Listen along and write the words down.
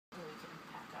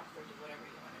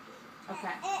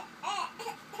Okay.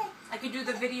 I could do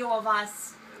the video of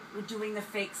us doing the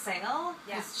fake sale.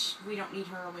 Yes. We don't need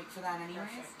her awake for that anyways.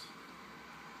 Perfect.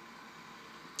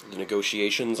 The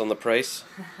negotiations on the price.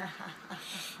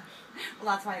 Well,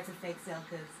 that's why it's a fake sale,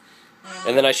 because...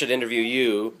 And then I should interview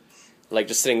you, like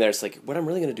just sitting there, it's like, what I'm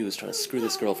really going to do is try to screw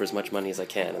this girl for as much money as I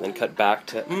can, and then cut back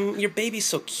to, your baby's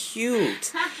so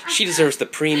cute. She deserves the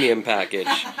premium package.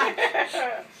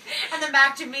 And then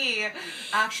back to me.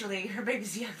 Actually, her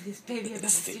baby's the ugliest baby I've ever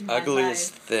seen in my life. It's the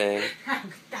ugliest thing.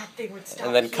 That thing would stop.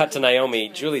 And then cut to Naomi.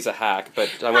 Julie's a hack, but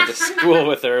I went to school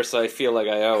with her, so I feel like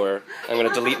I owe her. I'm going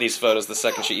to delete these photos the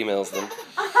second she emails them.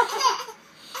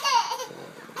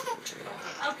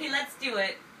 Okay, let's do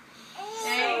it.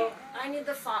 So, I need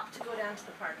the fop to go down to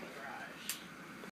the parking garage.